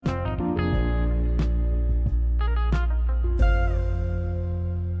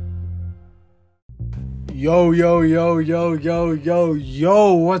Yo,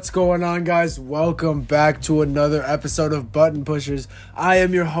 what's going on, guys? Welcome back to another episode of Button Pushers. I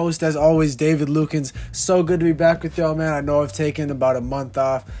am your host, as always, David Lukens. So good to be back with y'all, man. I know I've taken about a month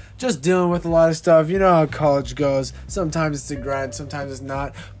off, just dealing with a lot of stuff. You know how college goes. Sometimes it's a grind, sometimes it's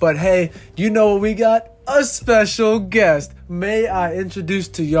not. But hey, you know what we got? A special guest. May I introduce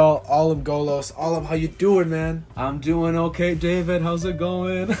to y'all Alem Golos. Alem, how you doing, man? I'm doing okay, David. How's it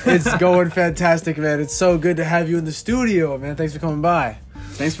going? It's going fantastic, man. It's so good to have you in the studio, man. Thanks for coming by.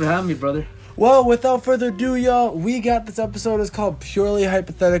 Thanks for having me, brother. Well, without further ado, y'all, we got this episode. It's called Purely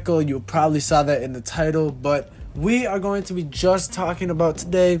Hypothetical. You probably saw that in the title, but we are going to be just talking about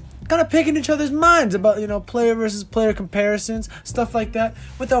today, kind of picking each other's minds about, player versus player comparisons, stuff like that.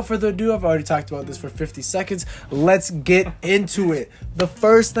 Without further ado, I've already talked about this for 50 seconds. Let's get into it. The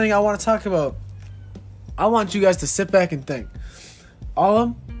first thing I want to talk about, I want you guys to sit back and think.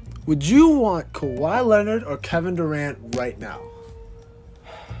 Alem, would you want Kawhi Leonard or Kevin Durant right now?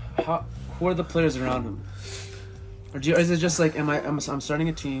 Who are the players around him? Or is it just like, I'm starting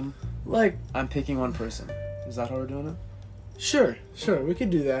a team, Like, I'm picking one person? Is that how we're doing it? Sure, we could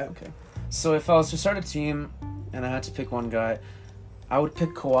do that. Okay. So if I was to start a team and I had to pick one guy, I would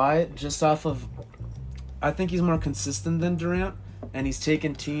pick Kawhi just off of, I think he's more consistent than Durant, and he's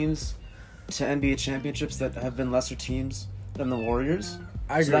taken teams to NBA championships that have been lesser teams than the Warriors.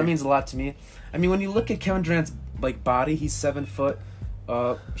 I agree. So that means a lot to me. I mean, when you look at Kevin Durant's body, he's 7 foot,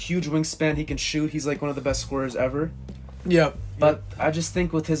 huge wingspan, he can shoot, he's like one of the best scorers ever. Yep. But I just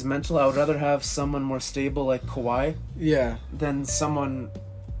think with his mental, I would rather have someone more stable like Kawhi than someone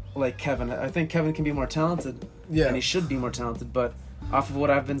like Kevin. I think Kevin can be more talented, and he should be more talented, but off of what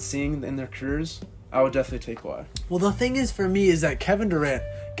I've been seeing in their careers, I would definitely take Kawhi. Well, the thing is for me is that Kevin Durant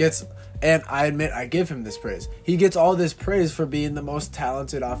gets, and I admit I give him this praise, he gets all this praise for being the most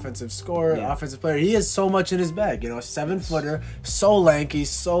talented offensive scorer, offensive player. He has so much in his bag, 7-footer, so lanky,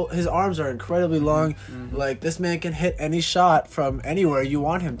 his arms are incredibly long. Mm-hmm. Like, this man can hit any shot from anywhere you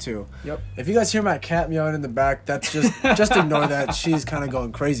want him to. Yep. If you guys hear my cat meowing in the back, that's just ignore that. She's kind of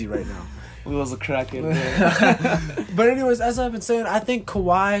going crazy right now. Wheels are cracking. But anyways, as I've been saying, I think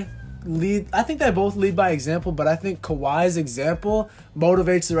Kawhi I think they both lead by example, but I think Kawhi's example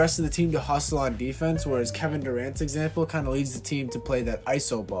motivates the rest of the team to hustle on defense, whereas Kevin Durant's example kind of leads the team to play that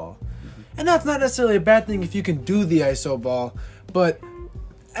ISO ball. Mm-hmm. And that's not necessarily a bad thing if you can do the ISO ball, but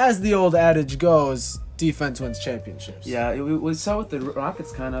as the old adage goes, defense wins championships. Yeah, we saw with the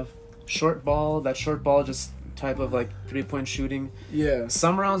Rockets kind of short ball just type of like 3-point shooting. Yeah.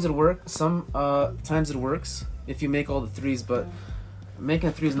 Some rounds it works, some times it works if you make all the threes, but making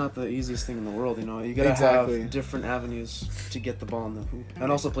a three is not the easiest thing in the world, You gotta have different avenues to get the ball in the hoop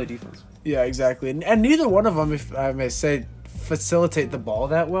and also play defense. Yeah, exactly. And neither one of them, if I may say, facilitate the ball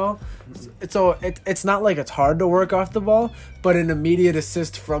that well. So it's not like it's hard to work off the ball, but an immediate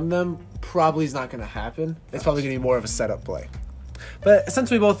assist from them probably is not going to happen. It's probably going to be more of a setup play. But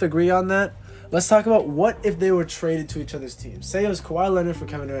since we both agree on that, let's talk about what if they were traded to each other's teams. Say it was Kawhi Leonard for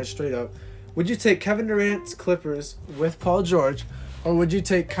Kevin Durant straight up. Would you take Kevin Durant's Clippers with Paul George, or would you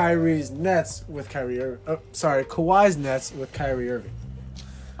take Kawhi's Nets with Kyrie Irving?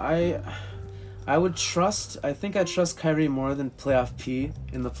 I would trust. I think I trust Kyrie more than playoff P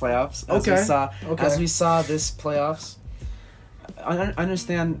in the playoffs. As we saw this playoffs. I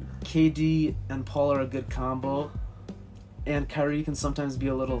understand KD and Paul are a good combo, and Kyrie can sometimes be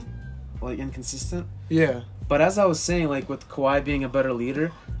a little inconsistent. Yeah. But as I was saying, with Kawhi being a better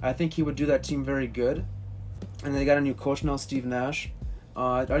leader, I think he would do that team very good. And they got a new coach now, Steve Nash.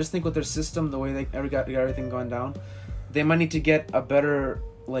 I just think with their system, the way they got everything going down, they might need to get a better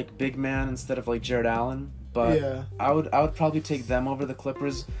big man instead of Jared Allen. But yeah. I would probably take them over the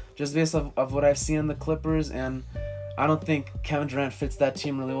Clippers just based of what I've seen in the Clippers, and I don't think Kevin Durant fits that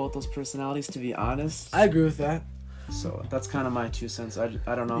team really well with those personalities, to be honest. I agree with that. So that's kind of my 2 cents. I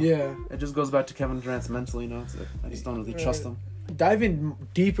don't know. Yeah. It just goes back to Kevin Durant's mental, I just don't really trust him. Diving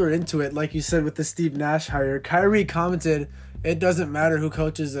deeper into it, like you said with the Steve Nash hire, Kyrie commented, "It doesn't matter who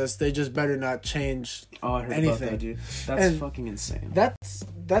coaches us; they just better not change anything." Oh, I heard about that, dude. That's fucking insane.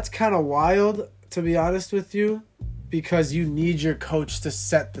 That's kind of wild, to be honest with you, because you need your coach to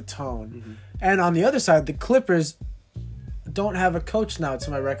set the tone. Mm-hmm. And on the other side, the Clippers don't have a coach now,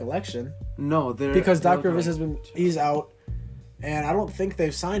 to my recollection. No, because Doc Rivers he's out. And I don't think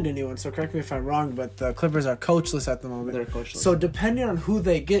they've signed anyone, so correct me if I'm wrong, but the Clippers are coachless at the moment. They're coachless. So depending on who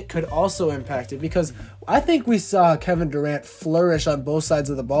they get could also impact it, because I think we saw Kevin Durant flourish on both sides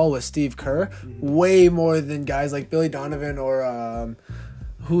of the ball with Steve Kerr way more than guys like Billy Donovan or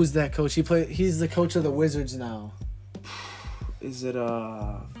who's that coach? He's the coach of the Wizards now. Is it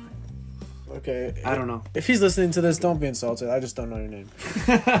Okay. I don't know. If he's listening to this, don't be insulted. I just don't know your name.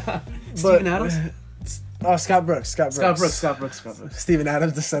 Steven Adams? Oh, Scott Brooks. Scott Brooks. Steven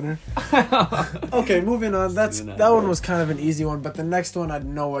Adams, the center. Okay, moving on. That one was kind of an easy one, but the next one, I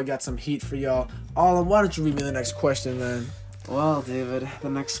know I got some heat for y'all. Alem, why don't you read me the next question, then? Well, David,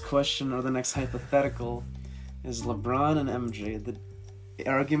 the next question, or the next hypothetical, is LeBron and MJ. The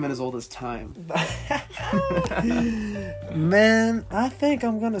argument as old as time. Man, I think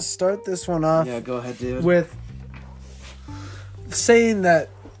I'm going to start this one off. Yeah, go ahead, David. With saying that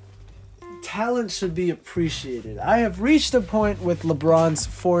talent should be appreciated. I have reached a point with LeBron's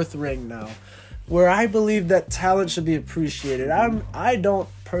 4th ring now where I believe that talent should be appreciated. I don't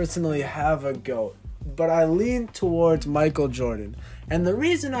personally have a GOAT, but I lean towards Michael Jordan. And the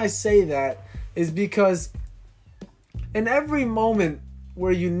reason I say that is because in every moment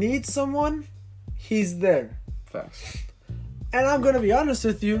where you need someone, he's there. Facts. And I'm going to be honest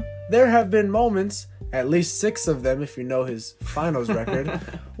with you, there have been moments, at least 6 of them if you know his finals record,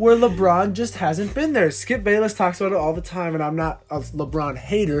 where LeBron just hasn't been there. Skip Bayless talks about it all the time, and I'm not a LeBron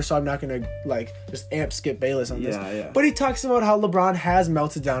hater, so I'm not going to just amp Skip Bayless on this. Yeah. But he talks about how LeBron has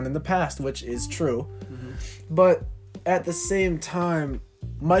melted down in the past, which is true. Mm-hmm. But at the same time,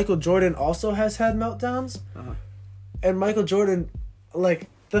 Michael Jordan also has had meltdowns. Uh-huh. And Michael Jordan,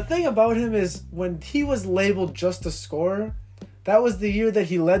 the thing about him is when he was labeled just a scorer, that was the year that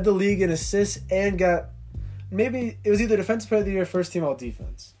he led the league in assists and got, maybe it was either Defensive Player of the Year or First Team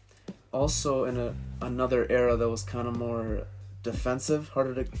All-Defense. Also in another era that was kind of more defensive,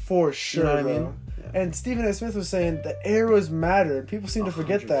 harder to... For sure, you know what bro. I mean? Yeah. And Stephen A. Smith was saying the eras mattered. People seem to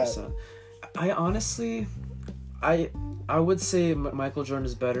forget 100%. that. I honestly, I would say Michael Jordan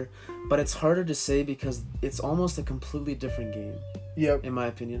is better, but it's harder to say because it's almost a completely different game. Yep. In my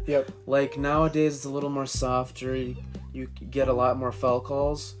opinion. Yep. Like nowadays it's a little more softer. You get a lot more foul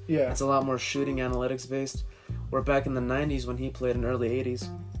calls. Yeah. It's a lot more shooting analytics based. Where back in the 90s when he played in early 80s,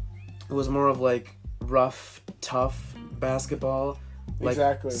 it was more of rough, tough basketball.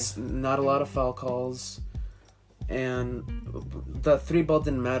 Exactly. Not a lot of foul calls. And the 3-ball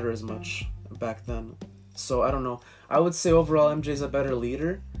didn't matter as much back then. So I don't know. I would say overall MJ's a better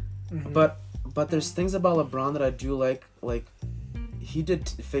leader. Mm-hmm. But there's things about LeBron that I do like he did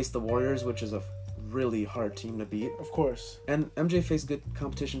face the Warriors, which is a really hard team to beat. Of course. And MJ faced good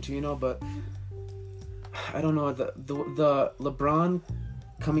competition too, but I don't know, the LeBron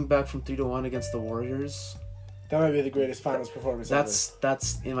coming back from 3-1 against the Warriors, that might be the greatest finals performance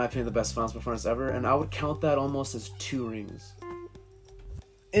that's in my opinion the best finals performance ever, and I would count that almost as 2 rings.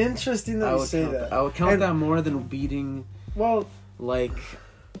 Interesting that you say that. I would count that more than beating Karl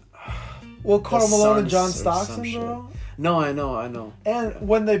Malone and John Stockton, bro. No, I know. And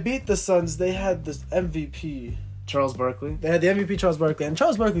when they beat the Suns, they had this MVP. Charles Barkley. They had the MVP Charles Barkley. And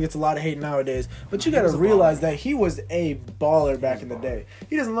Charles Barkley gets a lot of hate nowadays. But you got to realize that he was a baller back in the day.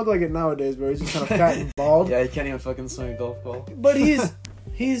 He doesn't look like it nowadays, bro. He's just kind of fat and bald. Yeah, he can't even fucking swing a golf ball. But he was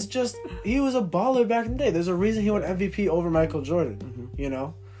a baller back in the day. There's a reason he won MVP over Michael Jordan, you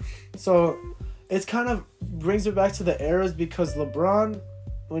know? So it's kind of brings it back to the eras because LeBron,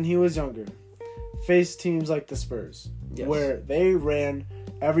 when he was younger, faced teams like the Spurs. Yes. Where they ran,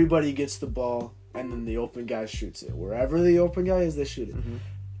 everybody gets the ball, and then the open guy shoots it. Wherever the open guy is, they shoot it. Mm-hmm.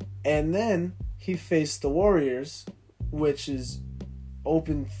 And then he faced the Warriors, which is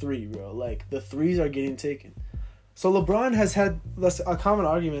open 3, bro. The threes are getting taken. So LeBron has had, a common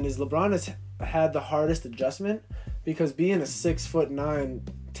argument is LeBron has had the hardest adjustment because being a 6'9"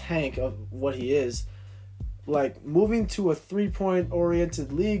 tank of what he is, moving to a 3-point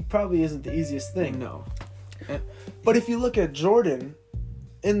oriented league probably isn't the easiest thing. No. But if you look at Jordan,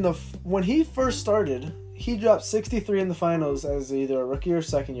 when he first started, he dropped 63 in the finals as either a rookie or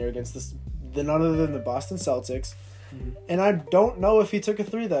second year against none other than the Boston Celtics. Mm-hmm. And I don't know if he took a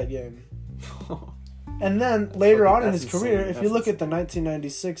 3 that game. And then later on in his career, if you look at the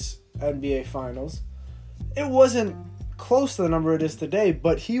 1996 NBA Finals, it wasn't close to the number it is today,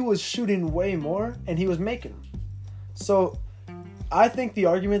 but he was shooting way more and he was making them. So I think the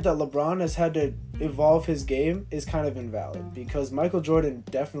argument that LeBron has had to evolve his game is kind of invalid because Michael Jordan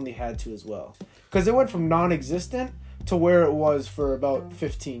definitely had to as well. Because it went from non-existent to where it was for about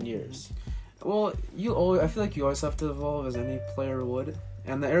 15 years. Well, I feel like you always have to evolve as any player would.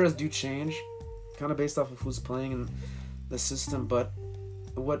 And the eras do change, kind of based off of who's playing in the system. But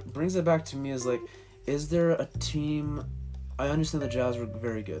what brings it back to me is there a team... I understand the Jazz were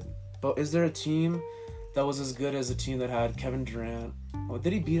very good. But is there a team that was as good as a team that had Kevin Durant? Oh,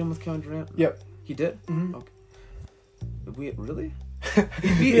 did he beat him with Kevin Durant? Yep. He did? Mm-hmm. Okay. Really?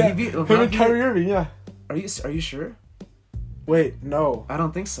 He beat him and Kyrie Irving, yeah. Are you sure? Wait, no. I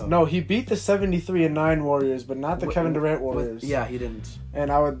don't think so. No, he beat the 73-9 Warriors, but not the Kevin Durant Warriors. Yeah, he didn't.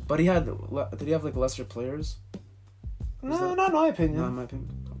 And I would... But did he have, like, lesser players? No, not in my opinion. Not in my opinion.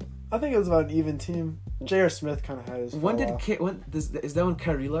 I think it was about an even team. J.R. Smith kind of had his... Is that when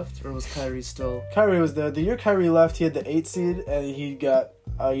Kyrie left, or was Kyrie still... Kyrie was there. The year Kyrie left, he had the 8 seed, and he got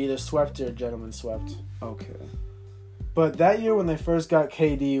either swept or gentleman swept. Okay. But that year when they first got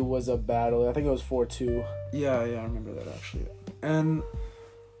KD was a battle. I think it was 4-2. Yeah, I remember that, actually. And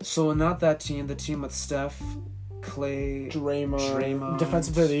so not that team, the team with Steph, Clay, Draymond.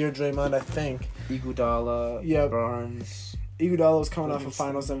 Defensive Player of the Year, Draymond, I think. Iguodala, Yep. Barnes. Iguodala was coming off of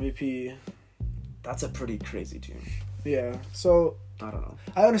Finals MVP. That's a pretty crazy team. Yeah, so... I don't know.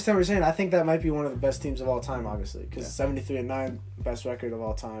 I understand what you're saying. I think that might be one of the best teams of all time, obviously. Because 73-9, best record of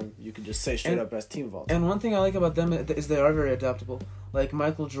all time. You could just say straight up best team of all time. And one thing I like about them is they are very adaptable. Like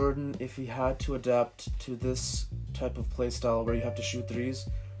Michael Jordan, if he had to adapt to this type of play style where you have to shoot threes,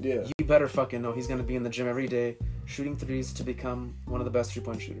 you better fucking know he's going to be in the gym every day shooting threes to become one of the best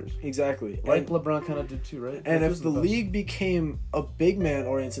 3-point shooters. Exactly. Like LeBron kind of did too, right? And if the league became a big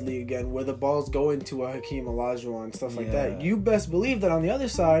man-oriented league again, where the balls go into a Hakeem Olajuwon and stuff like that, you best believe that on the other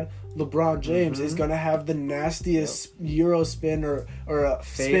side, LeBron James is going to have the nastiest Euro spin or a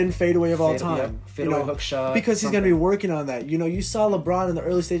spin fadeaway of all time. Fadeaway hook shot. Because he's going to be working on that. You know, you saw LeBron in the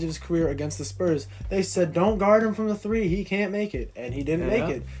early stage of his career against the Spurs. They said, don't guard him from the 3. He can't make it. And he didn't make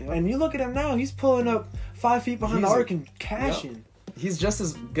it. Yeah. And you look at him now, he's pulling up 5 feet behind the arc and cashing. He's just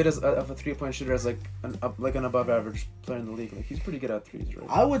as good of a 3-point shooter as an above average player in the league. Like, he's pretty good at threes, right?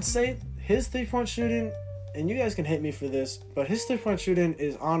 I would say his 3-point shooting, and you guys can hate me for this, but his 3-point shooting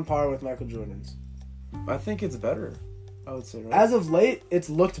is on par with Michael Jordan's. I think it's better, I would say, right? As of late, it's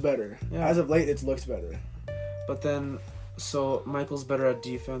looked better. Yeah. As of late, it's looked better. But then, so Michael's better at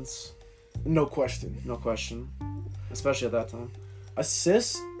defense? No question. No question. Especially at that time.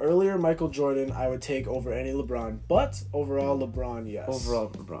 Assists, earlier Michael Jordan, I would take over any LeBron. But overall, LeBron, yes. Overall,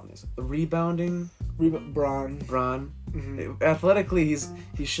 LeBron, yes. Rebounding? Bron. Mm-hmm. Athletically,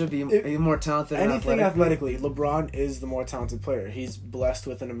 he should be more talented. Anything athletically, LeBron is the more talented player. He's blessed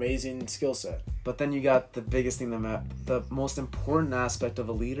with an amazing skill set. But then you got the biggest thing the most important aspect of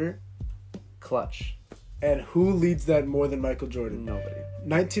a leader, clutch. And who leads that more than Michael Jordan? Nobody.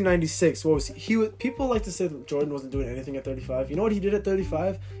 1996. What was he? People like to say that Jordan wasn't doing anything at 35. You know what he did at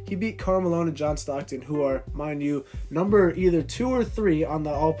 35? He beat Karl Malone and John Stockton, who are, mind you, number either 2 or 3 on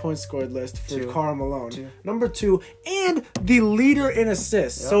the all points scored list for Karl Malone. 2. Number 2, and the leader in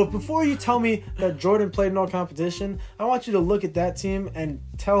assists. Yep. So before you tell me that Jordan played no competition, I want you to look at that team and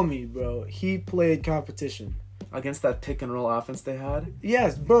tell me, bro, he played competition. Against that pick and roll offense they had?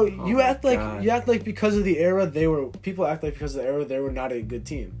 Yes, bro. You act like because of the era they were not a good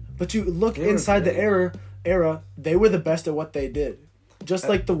team. But you look inside the era, they were the best at what they did. Just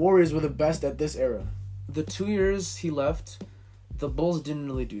like the Warriors were the best at this era. The 2 years he left, the Bulls didn't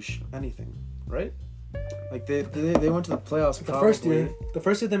really do anything, right? Like they went to the playoffs. The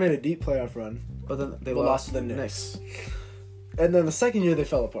first year they made a deep playoff run, but then they lost to the Knicks. And then the second year they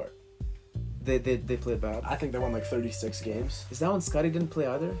fell apart. They played bad. I think they won like 36 games. Is that when Scottie didn't play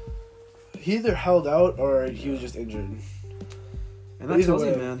either? He either held out or he was just injured. And that tells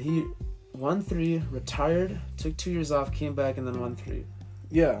you, man, he won 3, retired, took 2 years off, came back, and then won 3.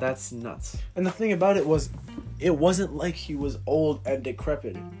 Yeah. That's nuts. And the thing about it wasn't like he was old and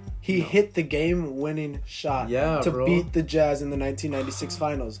decrepit. He hit the game-winning shot to beat the Jazz in the 1996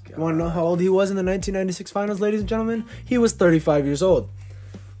 finals. God. You want to know how old he was in the 1996 finals, ladies and gentlemen? He was 35 years old.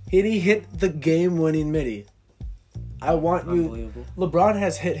 He hit the game-winning midi. I want you... LeBron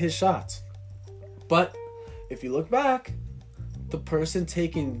has hit his shots. But if you look back, the person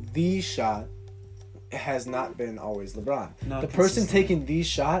taking the shot has not been always LeBron. The person taking the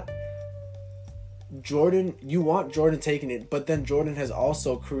shot, Jordan, you want Jordan taking it, but then Jordan has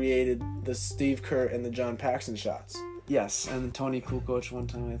also created the Steve Kerr and the John Paxson shots. Yes, and Tony Kukoc one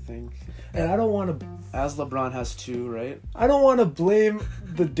time, I think. And I don't want to... As LeBron has 2, right? I don't want to blame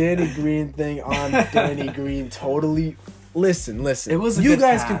the Danny Green thing on Danny Green totally. Listen. It was a you good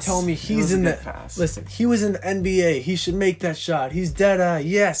guys pass. Can tell me he's in the... Pass. Listen, he was in the NBA. He should make that shot. He's dead-eye.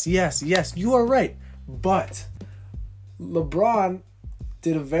 Yes. You are right. But LeBron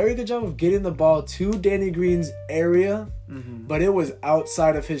did a very good job of getting the ball to Danny Green's area, but it was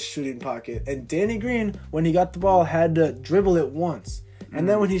outside of his shooting pocket. And Danny Green, when he got the ball, had to dribble it once. And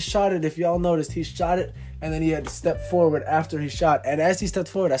then when he shot it, if y'all noticed, he shot it, and then he had to step forward after he shot. And as he stepped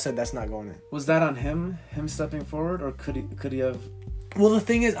forward, I said, that's not going in. Was that on him stepping forward, or could he have... Well, the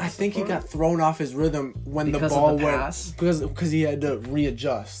thing is, I think he got thrown off his rhythm when the ball went... Because he had to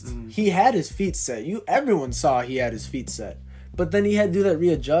readjust. He had his feet set. Everyone saw he had his feet set. but then he had to do that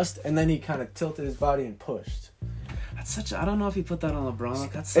readjust, and then he kind of tilted his body and pushed. That's such. I don't know if he put that on LeBron.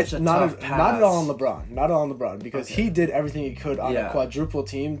 Like, that's such It's a not tough pass. not at all on LeBron. Not at all on LeBron because Okay. he did everything he could on a quadruple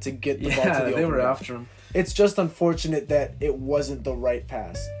team to get the ball to the they open were man. after him. It's just unfortunate that it wasn't the right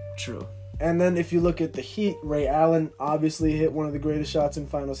pass. True. And then if you look at the Heat, Ray Allen obviously hit one of the greatest shots in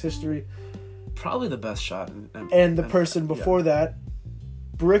finals history. Probably the best shot. And the person before that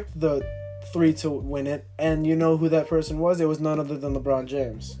bricked the 3 to win it. And you know who that person was? It was none other than LeBron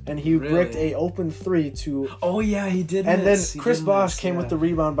James. And he bricked a open 3 to... Oh, yeah, he did And miss. then Chris Bosh came with the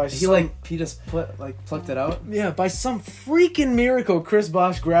rebound by He just plucked it out? Yeah, by some freaking miracle, Chris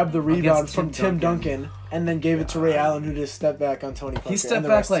Bosh grabbed the rebound from Tim Duncan and then gave it to Ray Allen, who just stepped back on Tony Parker. He stepped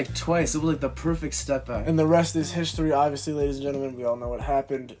back like twice. It was like the perfect step back. And the rest is history, obviously, ladies and gentlemen. We all know what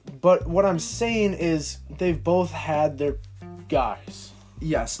happened. But what I'm saying is they've both had their guys.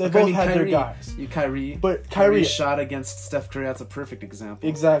 Yes, They both had their guys. Kyrie. But Kyrie shot against Steph Curry. That's a perfect example.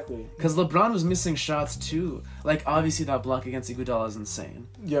 Exactly. Because LeBron was missing shots too. Like, obviously that block against Iguodala is insane.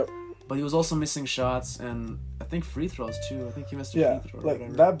 Yep. But he was also missing shots and I think free throws too. I think he missed a free throw.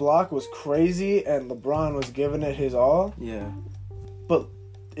 Like that block was crazy and LeBron was giving it his all. Yeah. But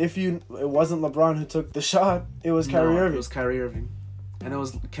it wasn't LeBron who took the shot. It was Kyrie Irving. It was Kyrie Irving. And it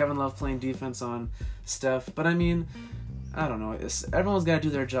was Kevin Love playing defense on Steph. But I mean, I don't know. Everyone's got to do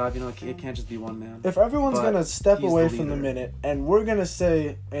their job. You know, it can't just be one man. If everyone's going to step away from the leader. minute and we're going to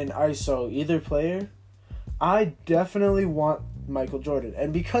say in ISO either player, I definitely want Michael Jordan.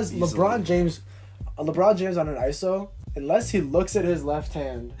 And because Easily. LeBron James on an ISO, unless he looks at his left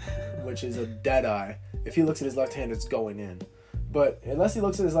hand, which is a dead eye, if he looks at his left hand, it's going in. But unless he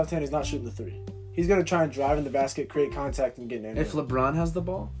looks at his left hand, he's not shooting the 3. He's going to try and drive in the basket, create contact, and get in. If LeBron has the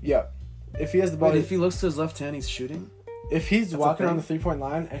ball? Yeah. If he has the ball... Wait, if he looks to his left hand, he's shooting? If he's walking on the 3-point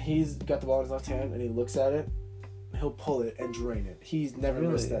line and he's got the ball in his left hand and he looks at it, he'll pull it and drain it. He's never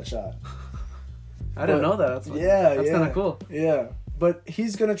missed that shot. I didn't know that. That's kind of cool. Yeah. But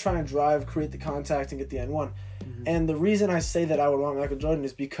he's going to try and drive, create the contact, and get the N1. Mm-hmm. And the reason I say that I would want Michael Jordan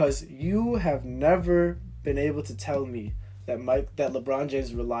is because you have never been able to tell me that LeBron James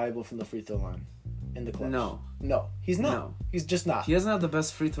is reliable from the free throw line in the clutch. No, he's not. No. He's just not. He doesn't have the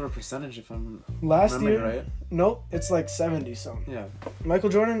best free throw percentage, if I'm last remembering year. Right? Nope, it's like 70-something. Yeah. Michael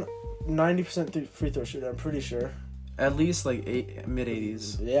Jordan, 90% free throw shooter. I'm pretty sure. At least like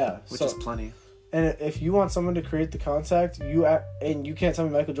mid-80s. Yeah, which is plenty. And if you want someone to create the contact, you can't tell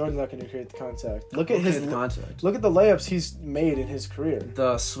me Michael Jordan's not going to create the contact. Look at Look at the layups he's made in his career.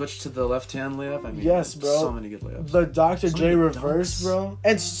 The switch to the left-hand layup. I mean, yes, bro. So many good layups. The Dr. J reverse, dunks. Bro,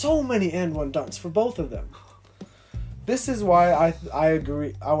 and so many and one dunks for both of them. This is why I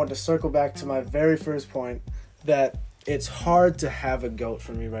agree. I want to circle back to my very first point that it's hard to have a GOAT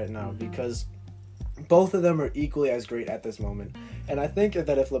for me right now because both of them are equally as great at this moment. And I think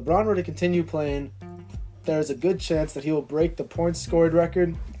that if LeBron were to continue playing, there's a good chance that he will break the points scored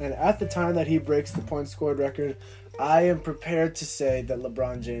record. And at the time that he breaks the points scored record, I am prepared to say that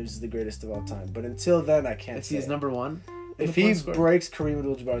LeBron James is the greatest of all time. But until then, I can't say. He's number one? If he breaks Kareem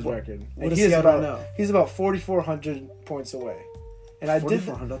Abdul-Jabbar's record. What is he at right now? He's about 4,400 points away. And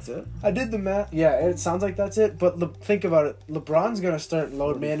 4,400, that's it? I did the math. Yeah, it sounds like that's it. But think about it. LeBron's going to start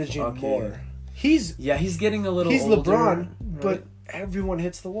load managing more. He's getting a little older. He's LeBron, but everyone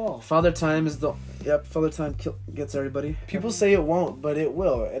hits the wall. Father Time gets everybody. People say it won't, but it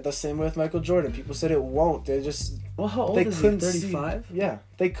will. The same way with Michael Jordan. People said it won't. They just... Well, how old is he? 35? Yeah.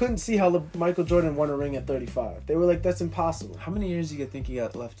 They couldn't see how Michael Jordan won a ring at 35. They were like, that's impossible. How many years do you think he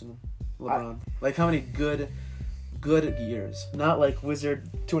got left in him, LeBron? Like, how many good years? Not like Wizard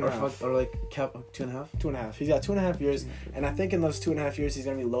 2.5. Or like Cap 2.5? 2.5. He's got 2.5 years. And I think in those 2.5 years, he's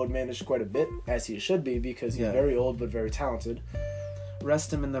going to be load managed quite a bit, as he should be, because he's very old but very talented.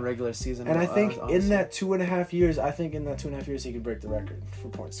 Rest him in the regular season. And I think in that 2.5 years, he could break the record for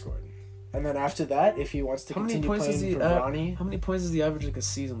points scored. And then after that, if he wants to continue playing for Bronny... How many points does he average like a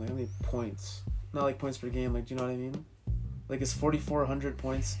season? Like, how many points? Not like points per game. Like, do you know what I mean? Like, is 4,400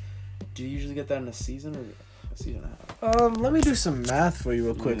 points... Do you usually get that in a season or a season and a half? Let me do some math for you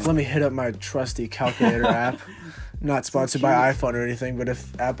real quick. Yeah. Let me hit up my trusty calculator app. Not sponsored by iPhone or anything, but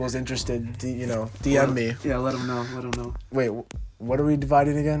if Apple's interested, DM me. Yeah, let them know. Wait, what are we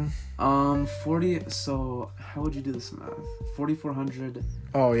dividing again? 40. So how would you do this math? 4,400.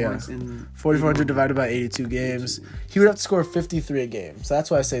 Oh yeah. 4,400 divided by 82 games. He would have to score 53 a game. So that's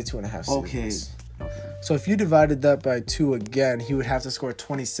why I say 2.5 seasons. Okay. So if you divided that by 2 again, he would have to score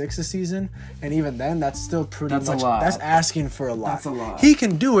 26 a season. And even then, that's still pretty much... a lot. That's asking for a lot. That's a lot. He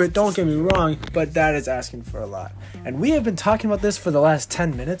can do it, don't get me wrong, but that is asking for a lot. And we have been talking about this for the last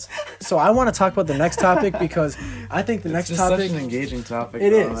 10 minutes. So I want to talk about the next topic because I think the next topic... It's such an engaging topic.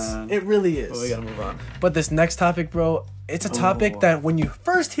 It is. Man. It really is. But we gotta move on. But this next topic, bro, it's a topic that when you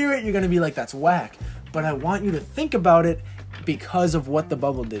first hear it, you're going to be like, that's whack. But I want you to think about it because of what the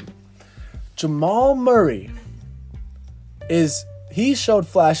bubble did. Jamal Murray he showed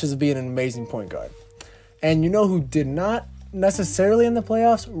flashes of being an amazing point guard. And you know who did not necessarily in the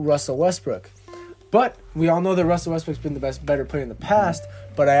playoffs? Russell Westbrook. But we all know that Russell Westbrook's been the better player in the past.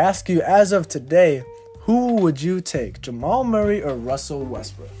 But I ask you, as of today, who would you take, Jamal Murray or Russell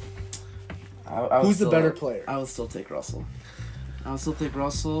Westbrook? Who's the better player? I would still take Russell.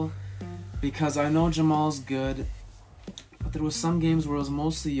 Because I know Jamal's good. But there was some games where it was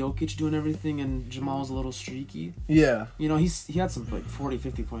mostly Jokic doing everything and Jamal was a little streaky. Yeah. You know, he had some like 40,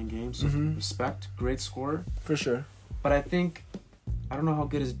 50-point games. So respect, great scorer. For sure. But I don't know how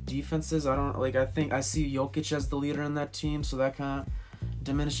good his defense is. I think I see Jokic as the leader in that team, so that kind of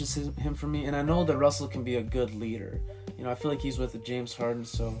diminishes him for me. And I know that Russell can be a good leader. You know, I feel like he's with James Harden,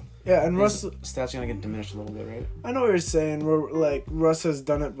 so yeah, and his stats are gonna get diminished a little bit, right? I know what you're saying. Where like Russ has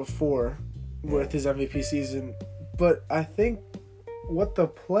done it before with his MVP season. But I think what the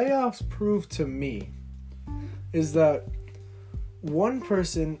playoffs proved to me is that one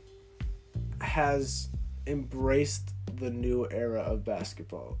person has embraced the new era of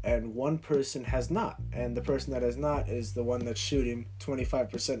basketball and one person has not. And the person that has not is the one that's shooting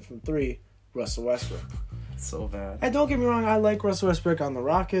 25% from 3, Russell Westbrook. It's so bad. And don't get me wrong, I like Russell Westbrook on the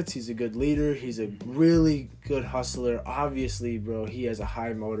Rockets. He's a good leader. He's a really good hustler. Obviously, bro, he has a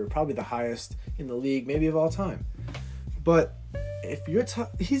high motor, probably the highest in the league, maybe of all time. But if you're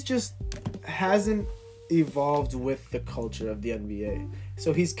he's just hasn't evolved with the culture of the NBA.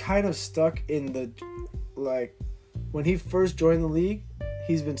 So he's kind of stuck in the, like, when he first joined the league,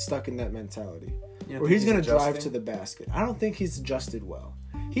 he's been stuck in that mentality. Where he's going to drive to the basket. I don't think he's adjusted well.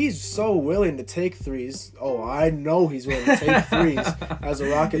 He's so willing to take threes. Oh, I know he's willing to take threes as a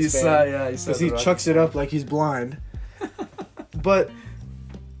Rockets fan. Because he chucks it up like he's blind. But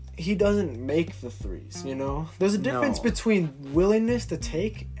he doesn't make the threes, you know? There's a difference between willingness to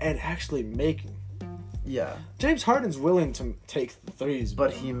take and actually making. Yeah. James Harden's willing to take the threes.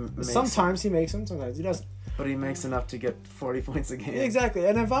 But sometimes he makes them, sometimes he doesn't. But he makes enough to get 40 points a game. Exactly.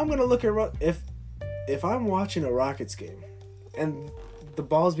 And if I'm going to look at... If I'm watching a Rockets game and the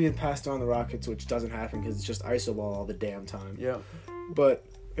ball's being passed on the Rockets, which doesn't happen because it's just iso ball all the damn time. Yeah. But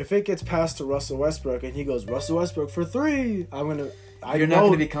if it gets passed to Russell Westbrook and he goes, Russell Westbrook for 3, You're not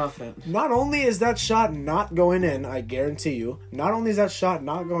going to be confident. Not only is that shot not going in, I guarantee you, not only is that shot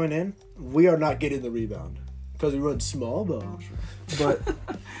not going in, we are not getting the rebound because we run small ball. But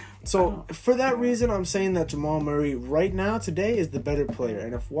so for that reason, I'm saying that Jamal Murray right now today is the better player.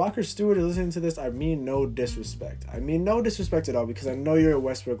 And if Walker Stewart is listening to this, I mean no disrespect. I mean no disrespect at all because I know you're a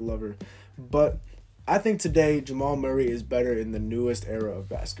Westbrook lover. But I think today Jamal Murray is better in the newest era of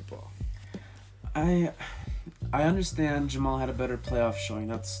basketball. I understand Jamal had a better playoff showing.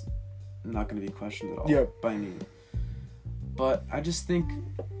 That's not going to be questioned at all by me. But I just think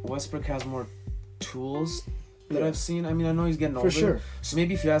Westbrook has more tools that I've seen. I mean, I know he's getting older. For sure. So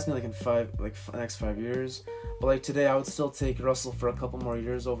maybe if you ask me in next 5 years, but like today I would still take Russell for a couple more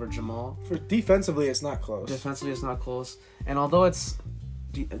years over Jamal. For defensively, it's not close. And although it's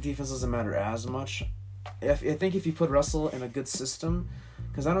defense doesn't matter as much, I think if you put Russell in a good system,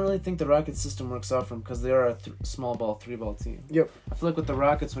 because I don't really think the Rockets system works out for him because they are a small ball, 3-ball team. Yep. I feel like with the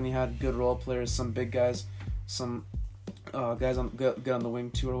Rockets, when you had good role players, some big guys, some guys good on the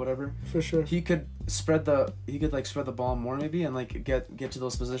wing too or whatever. For sure. He could spread the ball more maybe and like get to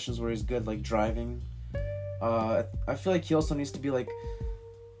those positions where he's good like driving. I feel like he also needs to be like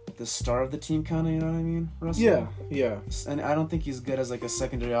the star of the team kind of, you know what I mean, Russell? Yeah. And I don't think he's good as like a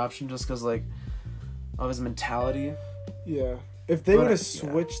secondary option just because like of his mentality. Yeah. If they were to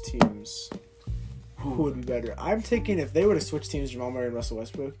switch teams, who would be better? I'm taking, if they were to switch teams, Jamal Murray and Russell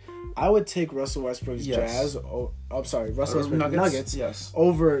Westbrook, I would take Russell Westbrook's Russell Westbrook's Nuggets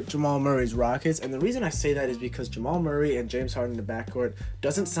over Jamal Murray's Rockets. And the reason I say that is because Jamal Murray and James Harden in the backcourt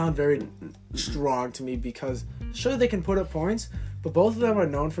doesn't sound very strong to me because sure they can put up points, but both of them are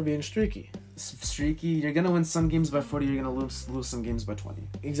known for being streaky. You're gonna win some games by 40. You're gonna lose some games by 20.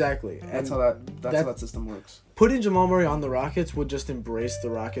 Exactly, that's how that system works. Putting Jamal Murray on the Rockets would just embrace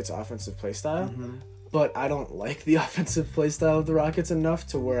the Rockets' offensive play style. but I don't like the offensive play style of the Rockets enough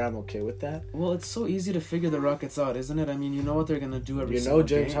to where I'm okay with that. Well, it's so easy to figure the Rockets out, isn't it? I mean, you know what they're going to do every single game.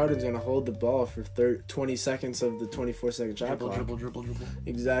 James Harden's going to hold the ball for 20 seconds of the 24-second shot clock. Dribble.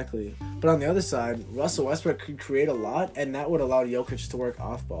 Exactly. But on the other side, Russell Westbrook could create a lot, and that would allow Jokic to work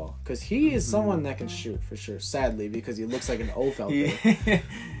off ball. Because he is someone that can shoot, for sure. Sadly, because he looks like an oaf out there.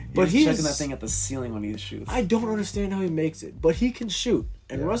 But he's checking that thing at the ceiling when he shoots. I don't understand how he makes it, but he can shoot.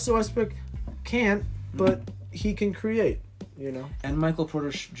 And Russell Westbrook can't, but he can create, you know. And Michael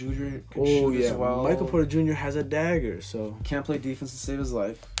Porter Jr. can shoot as well. Michael Porter Jr. has a dagger, so can't play defense to save his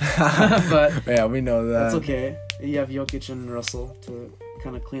life. But yeah, we know that. That's okay. You have Jokic and Russell to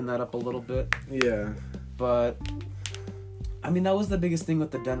kind of clean that up a little bit. Yeah. But I mean, that was the biggest thing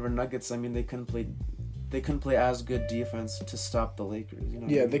with the Denver Nuggets. I mean, they couldn't play as good defense to stop the Lakers. You know.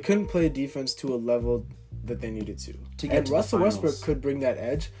 Yeah, they couldn't play defense to a level that they needed to. And Russell Westbrook could bring that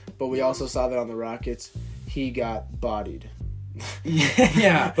edge, but we also saw that on the Rockets, he got bodied.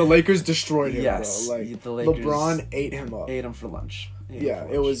 Yeah. The Lakers destroyed him, yes, bro. Like, the Lakers LeBron ate him up. Ate him for lunch.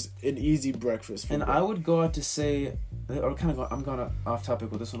 It was an easy breakfast for him. And I would go out to say, or kind of I'm going off topic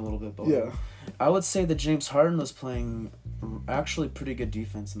with this one a little bit, but I would say that James Harden was playing actually pretty good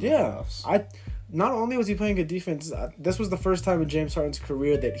defense in the playoffs. Not only was he playing good defense, this was the first time in James Harden's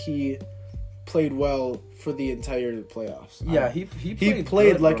career that he played well for the entire playoffs. Yeah, he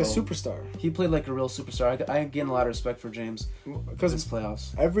played like a superstar. He played like a real superstar. I gain a lot of respect for James because it's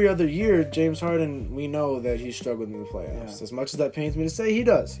playoffs. Every other year, James Harden, we know that he struggled in the playoffs. Yeah. As much as that pains me to say, he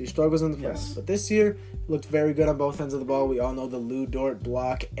does. He struggles in the playoffs. Yes. But this year, he looked very good on both ends of the ball. We all know the Lou Dort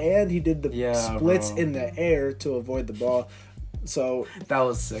block, and he did the splits in the air to avoid the ball. So that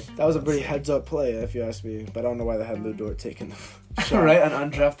was sick. That was a pretty heads-up play, if you ask me. But I don't know why they had Lou Dort taking the shot. Right,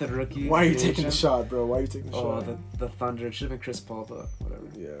 an undrafted rookie. Why are you taking the shot, bro? Why are you taking the shot? Oh, the Thunder. It should have been Chris Paul, but whatever.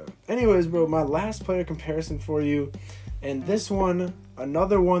 Yeah. Anyways, bro, my last player comparison for you, and this one,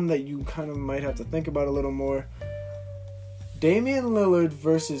 another one that you kind of might have to think about a little more. Damian Lillard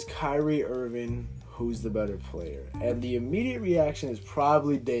versus Kyrie Irving, who's the better player? And the immediate reaction is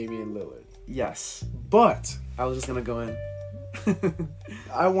probably Damian Lillard. Yes. But I was just going to go in.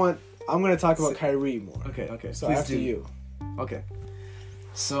 I'm going to talk about Kyrie more. Okay. So please after you. Okay.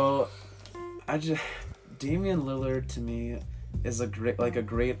 So Damian Lillard to me is a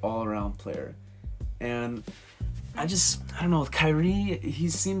great all-around player. And I don't know, with Kyrie, he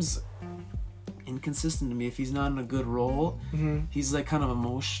seems inconsistent to me. If he's not in a good role, he's like kind of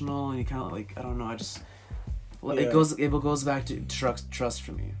emotional and he kind of like, I don't know, it goes back to trust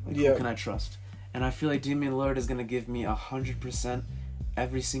for me. Like, who can I trust? And I feel like Damian Lillard is going to give me 100%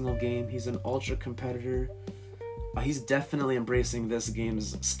 every single game. He's an ultra competitor. He's definitely embracing this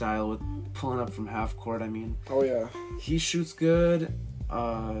game's style with pulling up from half court. I mean, he shoots good.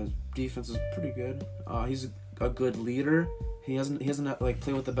 Defense is pretty good. He's a good leader. He hasn't like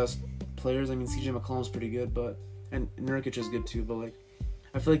played with the best players. I mean, CJ McCollum's pretty good, and Nurkic is good too. But like,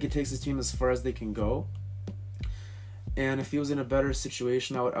 I feel like he takes his team as far as they can go. And if he was in a better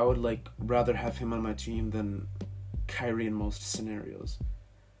situation, I would like rather have him on my team than Kyrie in most scenarios.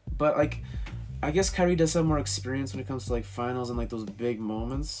 But like, I guess Kyrie does have more experience when it comes to like finals and like those big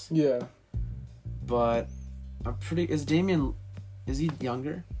moments. Yeah. But is he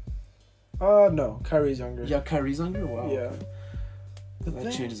younger? No, Kyrie's younger. Yeah, Kyrie's younger? Wow. Yeah.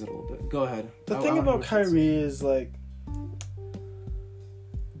 That changes it a little bit. Go ahead. The thing about Kyrie is like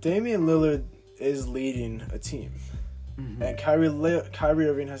Damian Lillard is leading a team. Mm-hmm. And Kyrie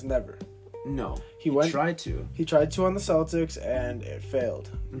Irving has never. No. He tried to. He tried to on the Celtics, and it failed.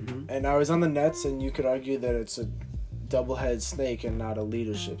 Mm-hmm. And now he's on the Nets, and you could argue that it's a double-headed snake and not a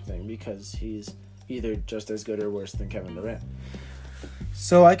leadership thing because he's either just as good or worse than Kevin Durant.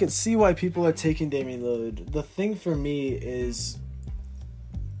 So I can see why people are taking Damian Lillard. The thing for me is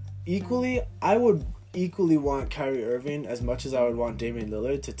I would equally want Kyrie Irving as much as I would want Damian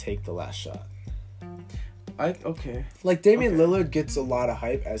Lillard to take the last shot. Okay. Like, Damian Lillard gets a lot of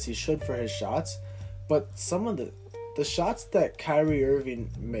hype, as he should, for his shots, but some of the shots that Kyrie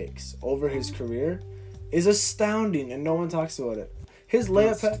Irving makes over his career is astounding, and no one talks about it. His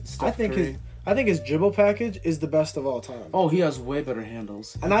layup, I think his dribble package is the best of all time. Oh, he has way better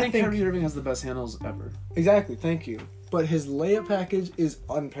handles. And I think Kyrie Irving has the best handles ever. Exactly, thank you. But his layup package is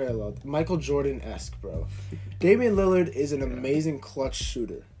unparalleled. Michael Jordan-esque, bro. Damian Lillard is an amazing clutch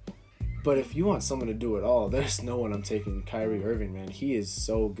shooter. But if you want someone to do it all, there's no one I'm taking. Kyrie Irving, man. He is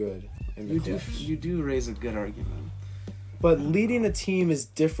so good in the clutch. You do raise a good argument. But leading a team is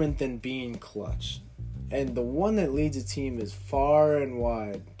different than being clutch. And the one that leads a team is far and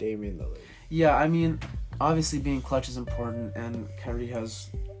wide Damian Lillard. Yeah, I mean, obviously being clutch is important, and Kyrie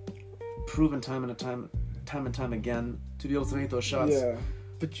has proven time and time again to be able to make those shots. Yeah.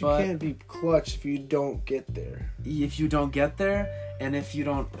 But you can't be clutch if you don't get there. If you don't get there, and if you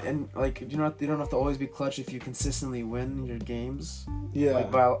don't, and like you don't have to always be clutch if you consistently win your games. Yeah.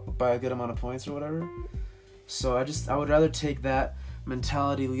 Like by a good amount of points or whatever. So I would rather take that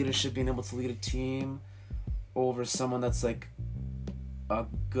mentality, leadership, being able to lead a team, over someone that's like a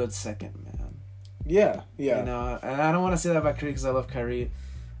good second man. Yeah. You know, and I don't want to say that about Kyrie because I love Kyrie.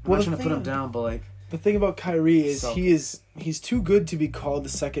 I'm not trying to put him down, but like. The thing about Kyrie is he's too good to be called the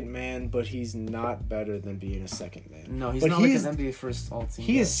second man, but he's not better than being a second man. No, he's not like an NBA first all-team.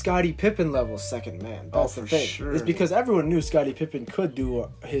 He is Scottie Pippen level second man. That's the thing. Sure. It's because everyone knew Scottie Pippen could do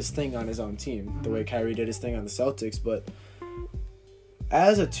his thing on his own team, the way Kyrie did his thing on the Celtics, but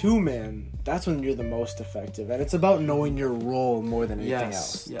as a two-man, that's when you're the most effective. And it's about knowing your role more than anything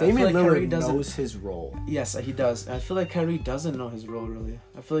else. Yeah. Damian Lillard knows his role. Yes, he does. I feel like Kyrie doesn't know his role, really.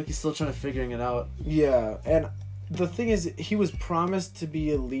 I feel like he's still trying to figuring it out. Yeah, and the thing is, he was promised to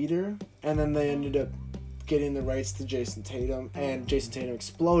be a leader, and then they ended up getting the rights to Jason Tatum, and Jason Tatum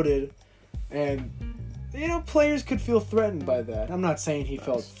exploded, and... You know, players could feel threatened by that. I'm not saying he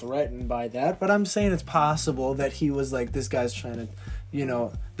felt threatened by that, but I'm saying it's possible that he was like, this guy's trying to, you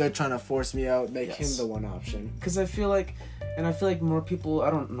know, they're trying to force me out, make him the one option. Because I feel like more people, I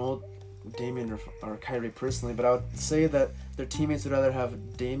don't know Damian or Kyrie personally, but I would say that their teammates would rather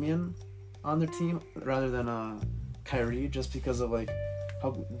have Damian on their team rather than Kyrie, just because of like how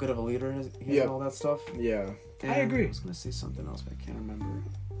good of a leader he is and all that stuff. Yeah, and I agree. I was going to say something else, but I can't remember.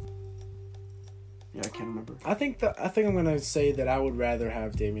 Yeah, I can't remember. I think I'm gonna say that I would rather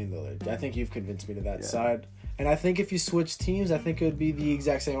have Damian Lillard. I think you've convinced me to that side, and I think if you switch teams, I think it would be the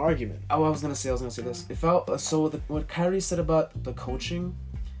exact same argument. Oh, I was gonna say this. What Kyrie said about the coaching,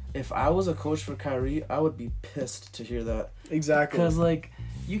 if I was a coach for Kyrie, I would be pissed to hear that. Exactly. Because like,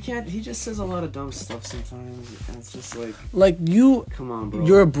 you can't. He just says a lot of dumb stuff sometimes, and it's just like. Like you. Come on, bro.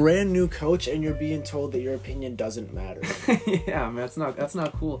 You're a brand new coach, and you're being told that your opinion doesn't matter. Yeah, man, that's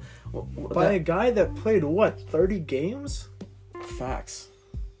not cool. By a guy that played 30 games? Facts.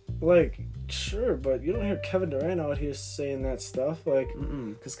 Like, sure, but you don't hear Kevin Durant out here saying that stuff. Like,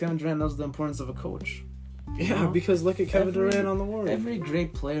 because Kevin Durant knows the importance of a coach. Yeah, because look at Kevin Durant on the Warriors. Every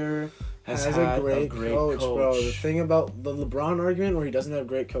great player has had a great coach, bro. The thing about the LeBron argument where he doesn't have a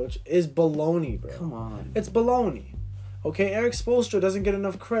great coach is baloney, bro. Come on. It's baloney. Okay, Eric Spoelstra doesn't get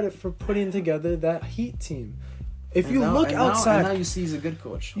enough credit for putting together that Heat team. If you look outside... Now you see he's a good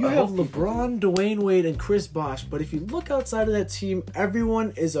coach. You have LeBron, Dwayne Wade, and Chris Bosh, but if you look outside of that team,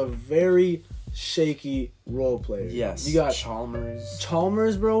 everyone is a very shaky role player. Yes. You got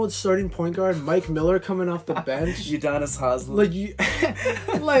Chalmers, bro, with starting point guard. Mike Miller coming off the bench. Udonis Haslem.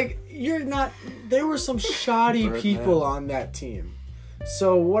 You're not... There were some shoddy people on that team.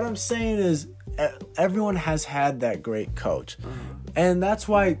 So what I'm saying is everyone has had that great coach. And that's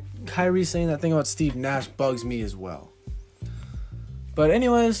why Kyrie saying that thing about Steve Nash bugs me as well. But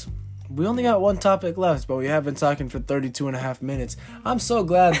anyways, we only got one topic left, but we have been talking for 32 and a half minutes. I'm so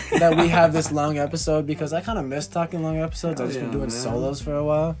glad that we have this long episode because I kind of miss talking long episodes. I've just been doing solos for a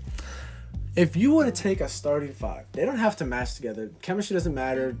while. If you were to take a starting five, they don't have to match together. Chemistry doesn't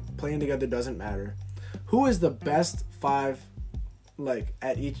matter. Playing together doesn't matter. Who is the best five, like,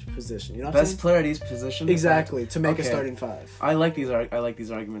 at each position? You know what I'm saying? Best player at each position? Exactly, to make a starting five. I like these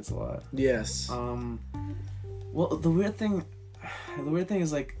arguments a lot. Yes. Well, the weird thing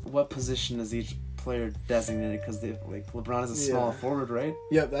is, like, what position is each player designated? Because LeBron is a small forward, right?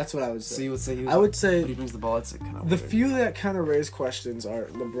 Yep, that's what I would say. So you would say I would say when he brings the ball, it's kind of the weird. few that kind of raise questions are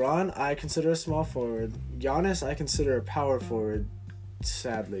LeBron. I consider a small forward. Giannis, I consider a power forward.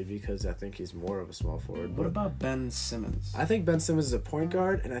 Sadly, because I think he's more of a small forward. What about Ben Simmons? I think Ben Simmons is a point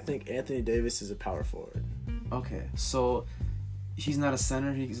guard, and I think Anthony Davis is a power forward. Okay, so he's not a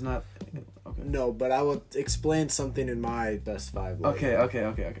center. He's not. Okay. No, but I will explain something in my best five. Later.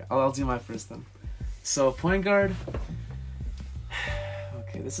 Okay. I'll do my first then. So point guard.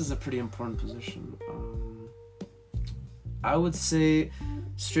 Okay, this is a pretty important position. I would say,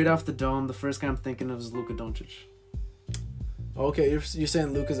 straight off the dome, the first guy I'm thinking of is Luka Doncic. Okay, you're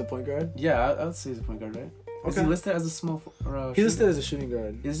saying Luka's a point guard? Yeah, I would say he's a point guard, right? Okay. Is he listed as a small? He's listed as a shooting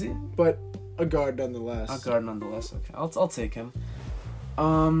guard. Is he? But a guard nonetheless. Okay, I'll take him.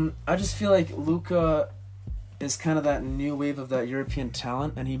 I just feel like Luka is kind of that new wave of that European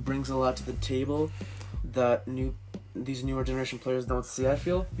talent, and he brings a lot to the table that these newer generation players don't see, I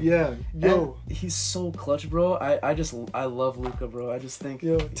feel. Yeah. Yo. And he's so clutch, bro. I love Luka, bro. I just think...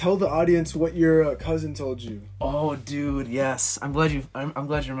 Yo, tell the audience what your cousin told you. Oh, dude, yes. I'm glad you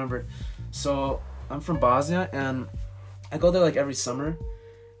remembered. So, I'm from Bosnia, and I go there, like, every summer.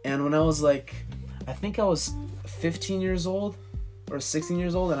 And when I was like, I think I was 15 years old or 16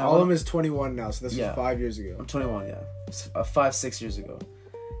 years old. And Alem is 21 now, so this was 5 years ago. I'm 21, yeah. It's 5-6 years ago.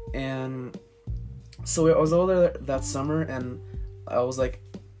 And so I was over there that summer, and I was like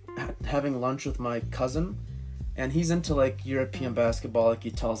having lunch with my cousin. And he's into like European basketball, like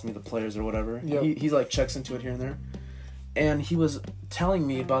he tells me the players or whatever. Yep. He like checks into it here and there. And he was telling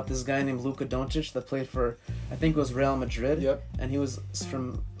me about this guy named Luka Doncic that played for, I think it was Real Madrid. Yep. And he was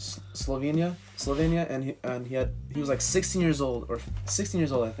from Slovenia, and he was like 16 years old or 16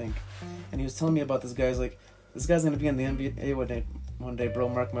 years old, I think. And he was telling me about this guy. He's like, this guy's gonna be in the NBA one day, bro.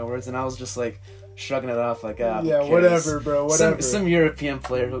 Mark my words. And I was just like shrugging it off, like, yeah, who cares? whatever, bro, whatever. Some European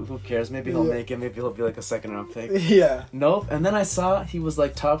player, who cares? Maybe he'll make it. Maybe he'll be like a second round pick. Yeah. Nope. And then I saw he was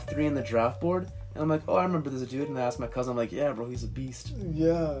like top 3 in the draft board. And I'm like, oh, I remember this dude. And I asked my cousin, I'm like, yeah, bro, he's a beast.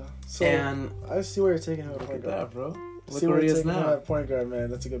 Yeah. So and I see where you're taking him at look point at guard. that, bro. Look See where he is taking him now. at point guard, man.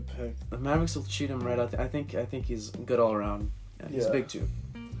 That's a good pick. The Mavericks will cheat him right out. I think he's good all around. Yeah, he's big too.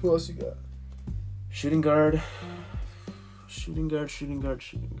 Who else you got? Shooting guard.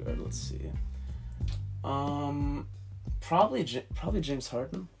 Let's see. Probably James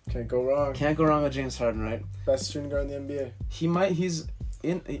Harden. Can't go wrong. Can't go wrong with James Harden, right? Best shooting guard in the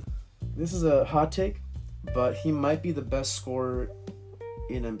NBA. This is a hot take, but he might be the best scorer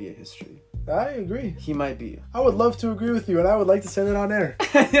in NBA history. I agree. He might be. I would love to agree with you, and I would like to say that on air.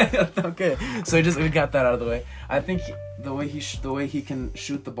 Okay, so we got that out of the way. I think the way he can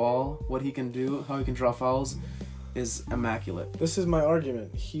shoot the ball, what he can do, how he can draw fouls, is immaculate. This is my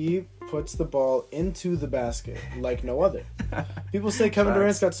argument. He puts the ball into the basket like no other. People say Kevin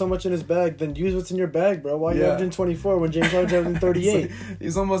Durant's got so much in his bag, then use what's in your bag, bro. Why are you averaging 24 when James Harden's averaging 38?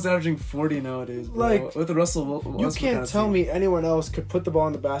 He's almost averaging 40 nowadays, bro. Like, with the Russell you can't tell me anyone else could put the ball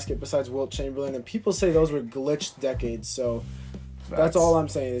in the basket besides Wilt Chamberlain, and people say those were glitched decades, so that's all I'm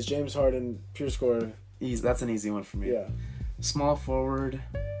saying is James Harden, pure scorer. That's an easy one for me. Yeah. Small forward.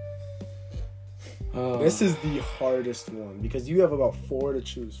 This is the hardest one because you have about 4 to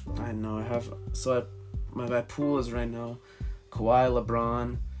choose from. I know. I have. So my pool is right now Kawhi,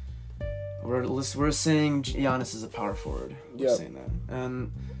 LeBron. We're saying Giannis is a power forward. We're saying that.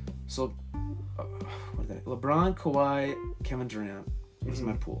 And so LeBron, Kawhi, Kevin Durant is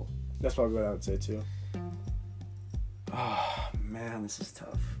my pool. That's probably what I would say too. Oh man, this is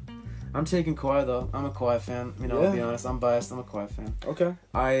tough. I'm taking Kawhi though. I'm a Kawhi fan. I'll be honest. I'm biased. I'm a Kawhi fan. Okay.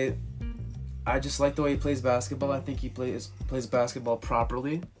 I just like the way he plays basketball. I think he plays basketball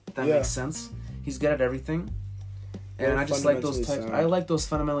properly. That makes sense. He's good at everything. And I just like those types. I like those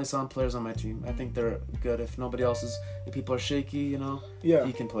fundamentally sound players on my team. I think they're good. If people are shaky,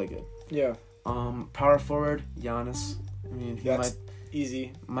 he can play good. Yeah. Power forward, Giannis. I mean,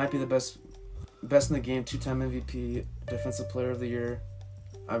 easy. Might be the best in the game. 2-time MVP, Defensive Player of the Year.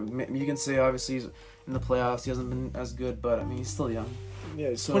 You can say obviously he's in the playoffs. He hasn't been as good, but I mean he's still young. Yeah,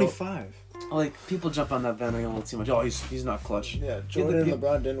 he's 25. Like, people jump on that bandwagon a little too much. Oh, he's not clutch. Yeah, Jordan and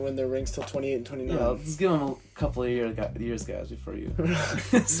LeBron didn't win their rings till 28 and 29. Yeah, let's give him a couple of years, guys, before you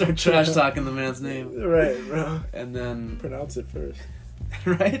start trash talking the man's name. Right, bro. And then pronounce it first.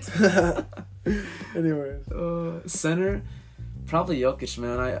 Right? Anyways. Center, probably Jokic,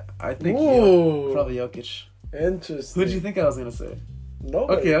 man. I think probably Jokic. Interesting. Who did you think I was going to say?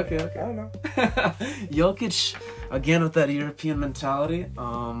 Nobody. Okay. I don't know. Jokic, again with that European mentality.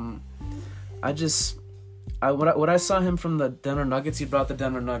 What I saw him from the Denver Nuggets, he brought the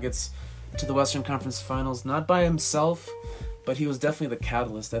Denver Nuggets to the Western Conference Finals, not by himself, but he was definitely the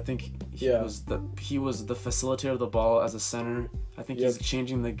catalyst. I think he was the facilitator of the ball as a center. I think he's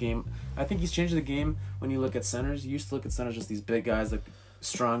changing the game. I think he's changing the game when you look at centers. You used to look at centers just these big guys like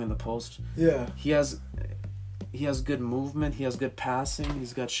strong in the post. Yeah. He has good movement. He has good passing.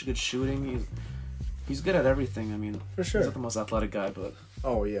 He's got good shooting. He's good at everything. I mean, for sure. He's not the most athletic guy, but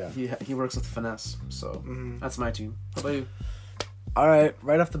he works with finesse. So that's my team. How about you? All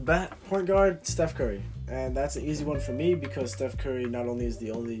right off the bat, point guard Steph Curry, and that's an easy one for me because Steph Curry not only is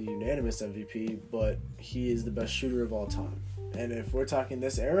the only unanimous MVP, but he is the best shooter of all time. And if we're talking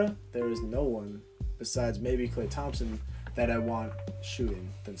this era, there is no one besides maybe Klay Thompson that I want shooting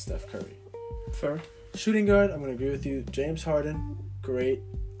than Steph Curry. Fair. Shooting guard, I'm going to agree with you. James Harden, great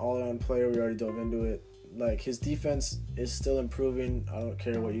all-around player. We already dove into it. Like, his defense is still improving. I don't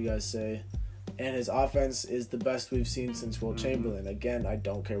care what you guys say. And his offense is the best we've seen since Wilt Chamberlain. Again, I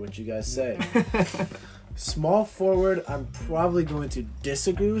don't care what you guys say. Small forward, I'm probably going to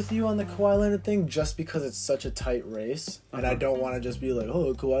disagree with you on the Kawhi Leonard thing just because it's such a tight race. And I don't want to just be like,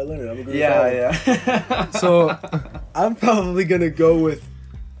 oh, Kawhi Leonard, I'm agree with that. Yeah. So, I'm probably going to go with...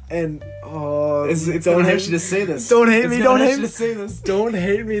 And, bro. It's gonna hurt you to say this. Don't hate me. Don't hate me. To say this. Don't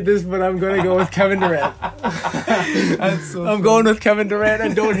hate me this, but I'm gonna go with Kevin Durant. That's so I'm going with Kevin Durant,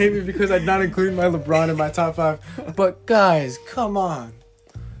 and don't hate me because I'm not including my LeBron in my top 5. But guys, come on.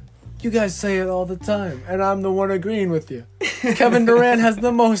 You guys say it all the time, and I'm the one agreeing with you. Kevin Durant has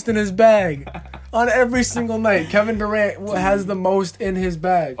the most in his bag. On every single night, Kevin Durant has the most in his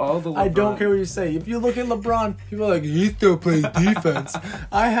bag. I don't care what you say. If you look at LeBron, people are like, he still plays defense.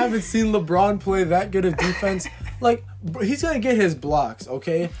 I haven't seen LeBron play that good of defense. Like, he's going to get his blocks,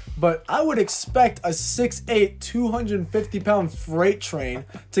 okay? But I would expect a 6'8", 250-pound freight train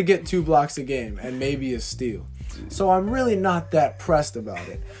to get 2 blocks a game and maybe a steal. So I'm really not that pressed about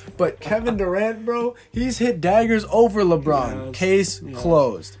it. But Kevin Durant, bro, he's hit daggers over LeBron. Yes. Case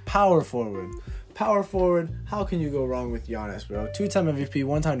closed. Power forward. Power forward, how can you go wrong with Giannis, bro? 2-time MVP,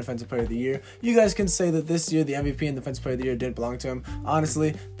 1-time Defensive Player of the Year. You guys can say that this year the MVP and Defensive Player of the Year didn't belong to him.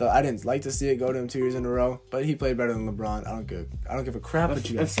 Honestly, I didn't like to see it go to him 2 years in a row, but he played better than LeBron. I don't give a crap what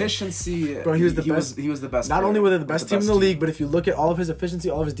you guys say. Efficiency, bro. He was the best. He was the best. Not player. only were they the best team in the league, but if you look at all of his efficiency,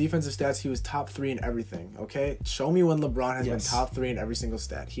 all of his defensive stats, he was top 3 in everything. Okay, show me when LeBron has been top 3 in every single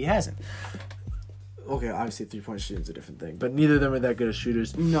stat. He hasn't. Okay, obviously 3-point shooting is a different thing, but neither of them are that good as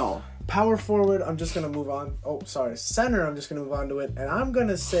shooters. No. Power forward, I'm just going to move on. Oh, sorry. Center, I'm just going to move on to it. And I'm going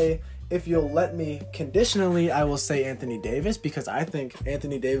to say, if you'll let me, conditionally, I will say Anthony Davis, because I think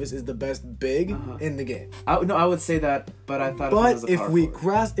Anthony Davis is the best big in the game. I would say that, but I thought but of him as a power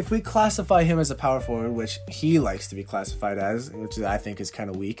forward. if we classify him as a power forward, which he likes to be classified as, which I think is kind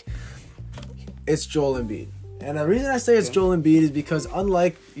of weak, it's Joel Embiid. And the reason I say it's Joel Embiid is because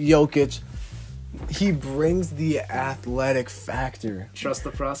unlike Jokic, he brings the athletic factor. Trust the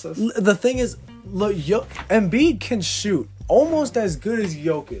process? The thing is, look, Embiid can shoot almost as good as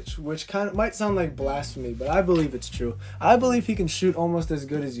Jokic, which kind of might sound like blasphemy, but I believe it's true. I believe he can shoot almost as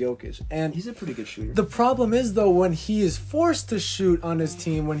good as Jokic. And he's a pretty good shooter. The problem is, though, when he is forced to shoot on his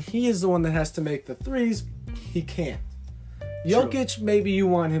team, when he is the one that has to make the threes, he can't. Jokic, maybe you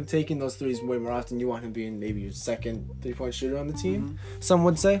want him taking those threes way more often. You want him being maybe your second 3-point shooter on the team, some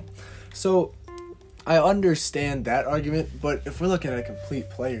would say. So I understand that argument, but if we're looking at a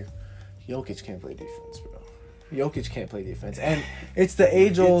complete player, Jokic can't play defense, bro. Jokic can't play defense, and it's the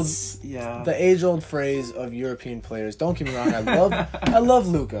age-old phrase of European players. Don't get me wrong, I love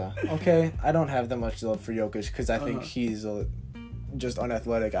Luka. Okay, I don't have that much love for Jokic because I think he's just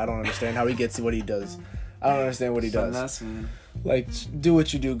unathletic. I don't understand how he gets what he does. I don't understand what he does. Like, do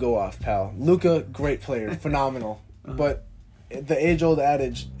what you do, go off, pal. Luka, great player, phenomenal, but the age-old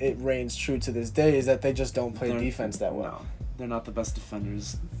adage, it reigns true to this day, is that they just don't play defense that well. No, they're not the best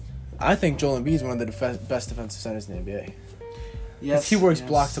defenders. I think Joel Embiid is one of the best defensive centers in the NBA. Yes, he works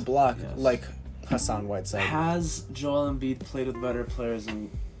block to block like Hassan Whiteside. Has Joel Embiid played with better players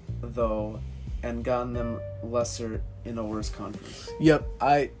and gotten them lesser in a worse conference? Yep,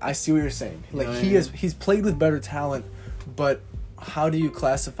 I see what you're saying. Like, he's played with better talent, but how do you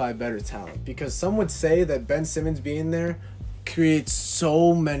classify better talent? Because some would say that Ben Simmons being there creates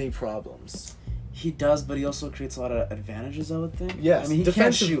so many problems. He does, but he also creates a lot of advantages, I would think. Yes. I mean, he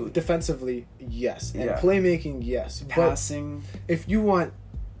can shoot. Defensively, yes. And playmaking, yes. Passing. But if you want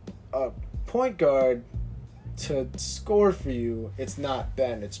a point guard to score for you, it's not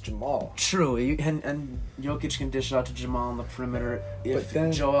Ben, it's Jamal. True. And Jokic can dish it out to Jamal on the perimeter. If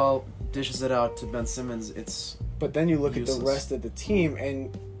Joel dishes it out to Ben Simmons, it's But then you look useless. at the rest of the team,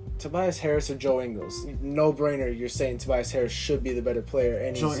 and Tobias Harris or Joe Ingles. No brainer, you're saying Tobias Harris should be the better player.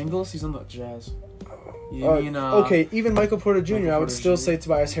 And Joe Ingles? He's on the Jazz. Okay, even Michael Porter Jr., I would still say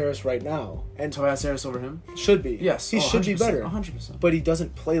Tobias Harris right now. And Tobias Harris over him? Should be. Yes. He should be better. 100%. But he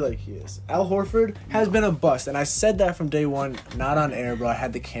doesn't play like he is. Al Horford has been a bust, and I said that from day one, not on air, bro. I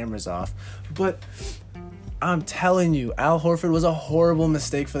had the cameras off. But I'm telling you, Al Horford was a horrible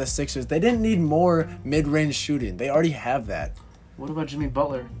mistake for the Sixers. They didn't need more mid-range shooting. They already have that. What about Jimmy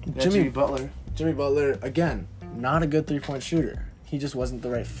Butler? Jimmy Butler, again, not a good 3-point shooter. He just wasn't the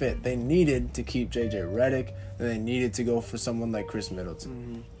right fit. They needed to keep J.J. Redick, and they needed to go for someone like Chris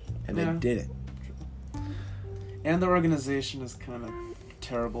Middleton. And they didn't. And the organization is kind of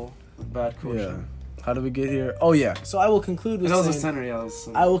terrible with bad coaching. Yeah. How did we get here? Oh, yeah. So I will conclude with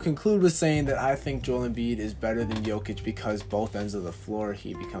I will conclude with saying that I think Joel Embiid is better than Jokic because both ends of the floor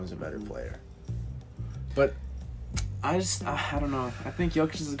he becomes a better player. But I don't know. I think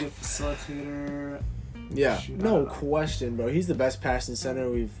Jokic is a good facilitator. Yeah, no question, bro. He's the best passing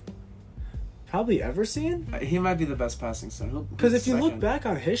center we've probably ever seen. He might be the best passing center. Because if you look back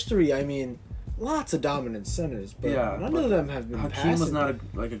on history, I mean, lots of dominant centers, but Yeah, none but of them have been Hakeem was passing. not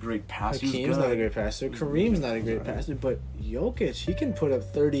a great passer. Hakeem's not a great passer. Kareem's not a great Sorry. passer, but Jokic, he can put up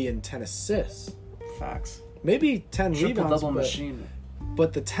 30 and 10 assists. Facts. Maybe 10 rebounds, Triple-double machine.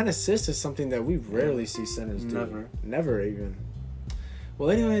 but the 10 assists is something that we rarely see centers do. Never even. Well,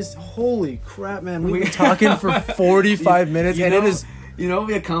 anyways, holy crap, man. We've been talking for 45 minutes, and it is... You know what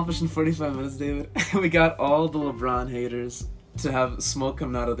we accomplished in 45 minutes, David? We got all the LeBron haters to have smoke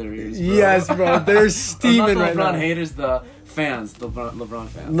coming out of their ears, bro. Yes, bro. They're steaming right now. Not the LeBron haters, the fans. The LeBron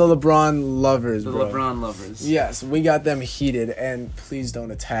fans. The LeBron lovers, The bro. LeBron lovers. Yes, we got them heated, and please don't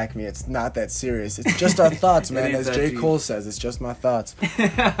attack me. It's not that serious. It's just our thoughts, man. As J. Cole says, it's just my thoughts.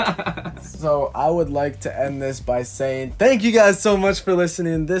 So I would like to end this by saying thank you guys so much for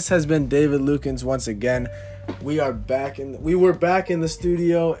listening. This has been David Lukens once again. We were back in the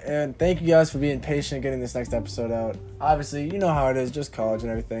studio, and thank you guys for being patient getting this next episode out. Obviously, you know how it is, just college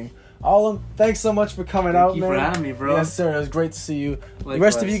and everything. Alem, thanks so much for coming out, man. Thank you for having me, bro. Yes, sir. It was great to see you. Likewise. The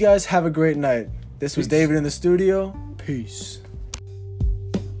rest of you guys, have a great night. This was Peace. David in the studio. Peace.